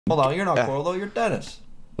Hold on, you're not Corl though, you're Denis.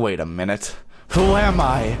 Wait a minute. Who am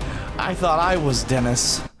I? I thought I was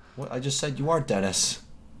Denis. What? I just said you are Denis.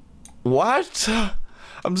 What?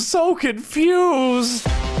 I'm so confused.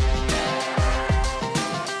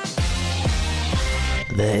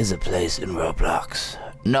 There is a place in Roblox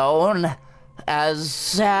known as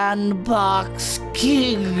Sandbox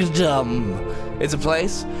Kingdom. It's a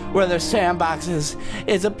place where there's sandboxes.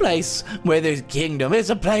 It's a place where there's kingdom. It's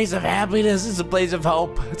a place of happiness. It's a place of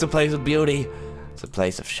hope. It's a place of beauty. It's a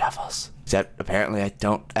place of shovels. Except apparently I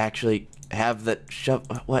don't actually have the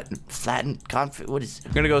flattened confit. What is?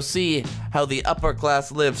 We're gonna go see how the upper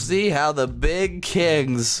class live. See how the big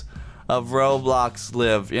kings of Roblox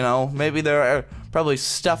live. You know, maybe they're probably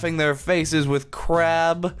stuffing their faces with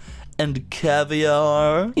crab and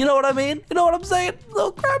caviar. You know what I mean? You know what I'm saying?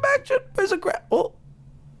 Little crab action. There's a crab. Oh,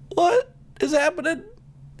 what is happening?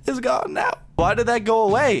 It's gone now. Why did that go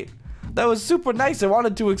away? That was super nice. I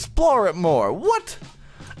wanted to explore it more. What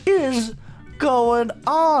is going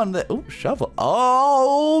on? Oh, shovel.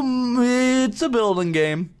 Oh, it's a building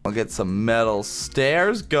game. I'll get some metal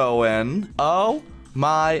stairs going. Oh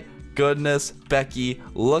my goodness, Becky,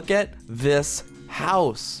 look at this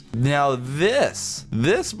house. Now this,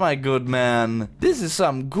 my good man, this is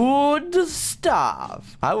some good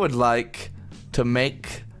stuff. I would like to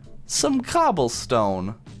make some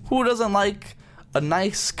cobblestone. Who doesn't like a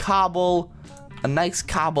nice cobble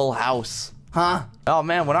house, huh? Oh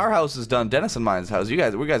man, when our house is done, Denis and mine's house, we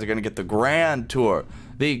guys are gonna get the grand tour.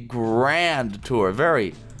 The grand tour.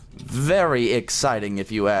 Very, very exciting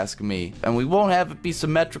if you ask me. And we won't have it be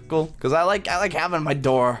symmetrical, because I like having my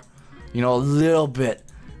door, you know, a little bit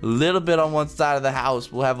on one side of the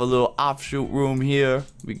house. We'll have a little offshoot room here.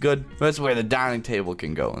 Be good. That's where the dining table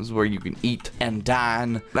can go. This is where you can eat and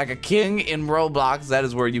dine. Like a king in Roblox, that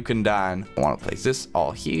is where you can dine. I want to place this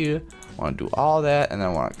all here. I want to do all that, and then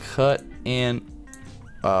I want to cut in.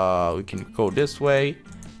 We can go this way.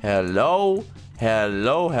 Hello.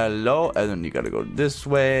 Hello, hello, and then you gotta go this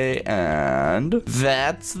way, and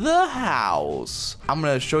that's the house. I'm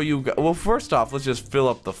gonna show you, well, first off, let's just fill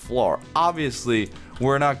up the floor. Obviously,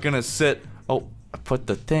 we're not gonna sit, oh, I put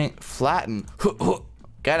the thing, flatten,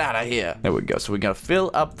 get out of here. There we go, so we're gonna fill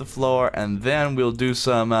up the floor, and then we'll do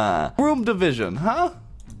some room division, huh?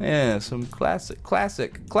 Yeah, some classic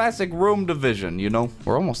room division, you know?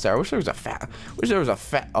 We're almost there. I wish there was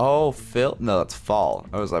a oh, Phil, no, that's fall.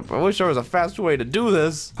 I was like, I wish there was a fast way to do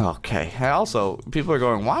this. Okay, and also, people are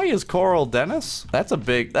going, why is Corl Denis? That's a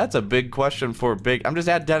big question for I'm just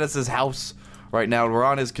at Denis's house right now. We're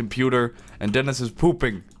on his computer, and Denis is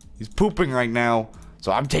pooping. He's pooping right now,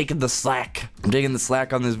 so I'm taking the slack. I'm taking the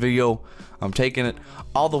slack on this video. I'm taking it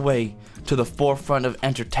all the way to the forefront of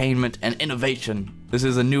entertainment and innovation. This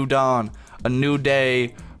is a new dawn, a new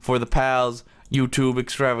day for the pals YouTube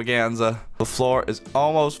extravaganza. The floor is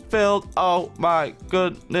almost filled. Oh my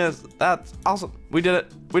goodness, that's awesome. We did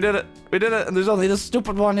it, we did it, we did it, and there's only this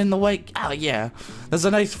stupid one in the way. Oh yeah, that's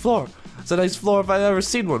a nice floor. It's a nice floor if I've ever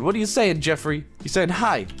seen one. What are you saying, Jeffrey? You saying,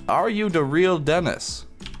 hi, are you the real Denis?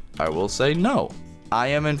 I will say no. I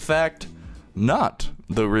am in fact not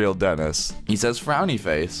the real Denis. He says frowny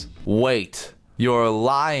face. Wait, you're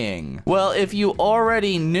lying. Well, if you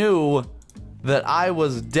already knew that I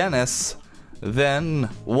was Denis, then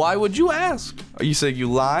why would you ask? Are you saying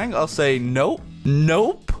you lying? I'll say nope.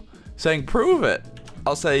 Nope. Saying prove it.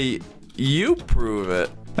 I'll say you prove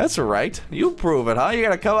it. That's right. You prove it, huh? You're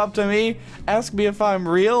gonna come up to me, ask me if I'm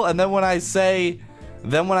real, and then when I say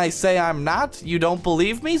I'm not, you don't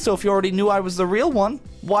believe me? So if you already knew I was the real one,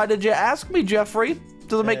 why did you ask me, Jeffrey?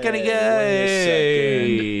 Doesn't make any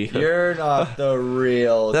You're not the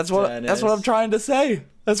real That's what I'm trying to say.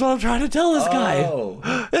 That's what I'm trying to tell this guy.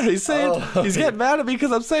 Yeah, he's saying he's getting mad at me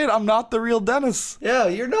because I'm saying I'm not the real Denis. Yeah,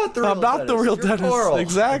 you're not the real Denis. I'm not the real Denis. Corl.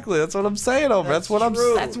 Exactly. That's what I'm saying over. That's what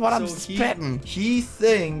I'm spitting. He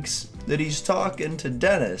thinks that he's talking to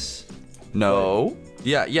Denis. No.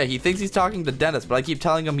 Yeah, he thinks he's talking to Denis, but I keep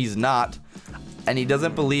telling him he's not, and he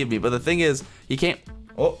doesn't believe me. But the thing is, he can't.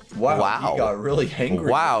 Oh, wow. He got really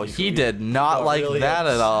angry. Wow, he did not like really that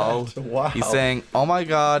at all. Wow. He's saying, oh my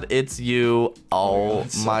god, it's you. Oh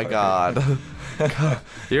my god.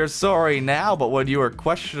 You're sorry now, but when you were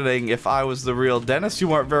questioning if I was the real Denis, you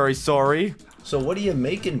weren't very sorry. So what are you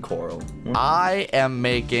making, Corl? I am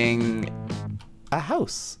making a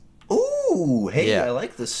house. Ooh, hey, yeah. I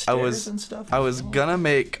like the stairs and stuff. I was gonna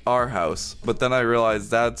make our house, but then I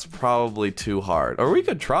realized that's probably too hard. Or we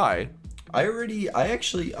could try. I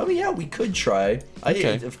mean, yeah, we could try.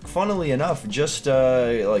 Okay. Funnily enough, just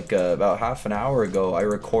about half an hour ago, I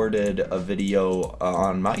recorded a video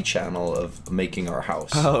on my channel of making our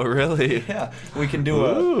house. Oh, really? Yeah, we can do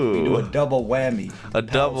a double whammy. A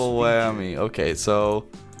double whammy. Okay, so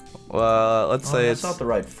let's say it's not the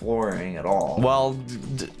right flooring at all. Well,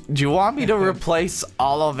 do you want me to replace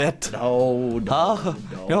all of it? No, no.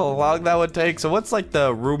 You know how long that would take? So what's like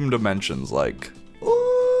the room dimensions like?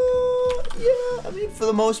 Yeah, I mean, for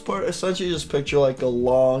the most part, essentially just picture like a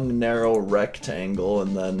long, narrow rectangle,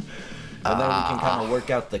 and then we can kind of work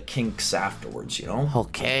out the kinks afterwards, you know?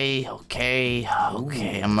 Okay. I'm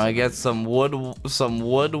gonna get some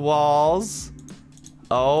wood walls.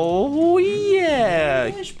 Oh yeah.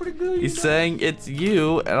 It's pretty good. He's saying it's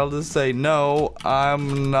you, and I'll just say no.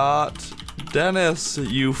 I'm not Denis,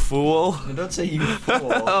 you fool. Don't say you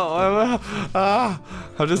fool. I'm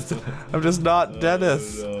just not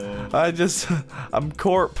Denis. No. I'm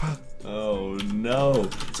Corp. Oh no.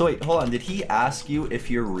 So wait, hold on. Did he ask you if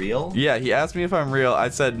you're real? Yeah, he asked me if I'm real. I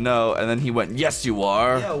said no, and then he went, yes, you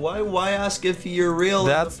are. Yeah, why ask if you're real in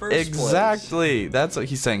the first place? Exactly. That's what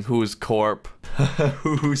he's saying. Who's Corp?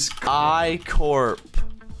 Who's Corp? I Corp.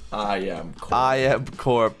 I am Corp. I am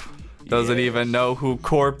Corp. Doesn't even know who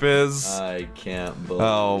Corp is. I can't believe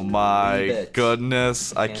Oh my it.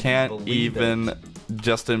 goodness. I can't even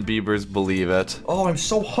Justin Bieber's believe it. Oh, I'm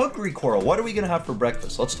so hungry, Corl. What are we gonna have for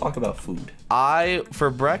breakfast? Let's talk about food. For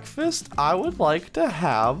breakfast, I would like to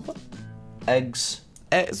have Eggs.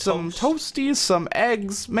 some toasties, some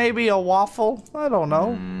eggs, maybe a waffle. I don't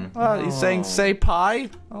know. He's saying say pie.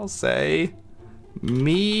 I'll say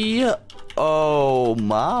me. Oh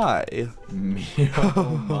my. Me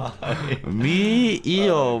oh my. Me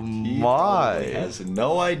oh my. He has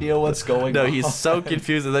no idea what's going on. No, he's so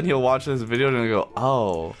confused, and then he'll watch this video and he'll go,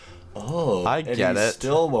 oh, I get it.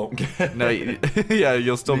 Still won't get it. No, yeah,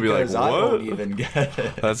 you'll still be like, what? I won't even get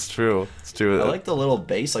it. That's true. It's true. I like the little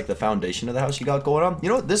base, like the foundation of the house you got going on. You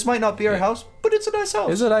know what? This might not be our house, but it's a nice house.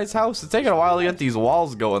 It's a nice house. It's taking a while to get these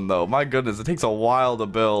walls going, though. My goodness, it takes a while to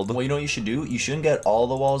build. Well, you know what you should do? You shouldn't get all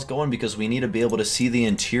the walls going because we need to be able to see the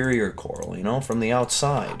interior, Corl, you know, from the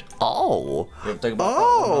outside. Oh. You ever think about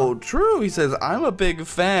that one, huh? True. He says, I'm a big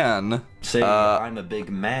fan. Say, I'm a big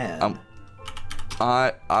man. No.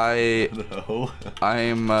 I'm a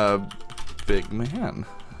big man.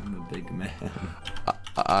 I'm a big man.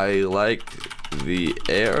 I like the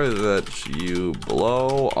air that you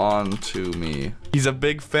blow onto me. He's a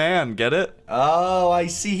big fan, get it? Oh, I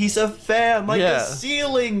see. He's a fan, like a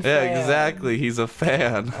ceiling fan. Yeah, exactly. He's a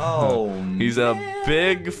fan. Oh, He's a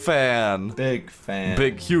big fan. Big fan.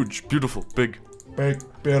 Big, huge, beautiful, big. Big,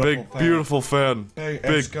 beautiful fan. Big.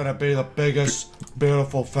 It's gonna be the biggest,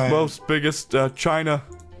 beautiful fan. Most biggest, China.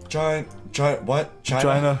 China. What?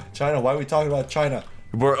 China. China. Why are we talking about China?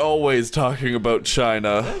 We're always talking about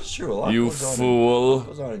China. That's true. A lot You goes on fool. What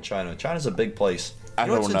goes on in China? China's a big place. I You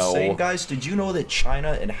know what's don't know. insane, guys? Did you know that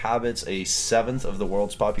China inhabits a 1/7 of the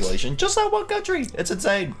world's population? Just that one country. It's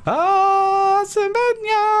insane. Why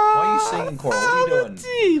are you singing, Corl? What are you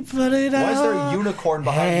doing? Why is there a unicorn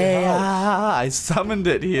behind your house? I summoned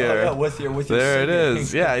it here. Oh, yeah, with your There it singing.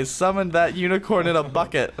 is. Yeah, I summoned that unicorn in a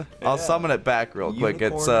bucket. I'll summon it back real quick.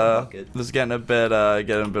 Unicorn It's in a bucket. just getting a bit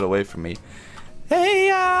away from me.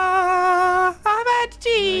 Hey I'm a you're not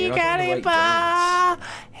doing the right dance.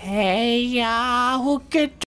 Hey who could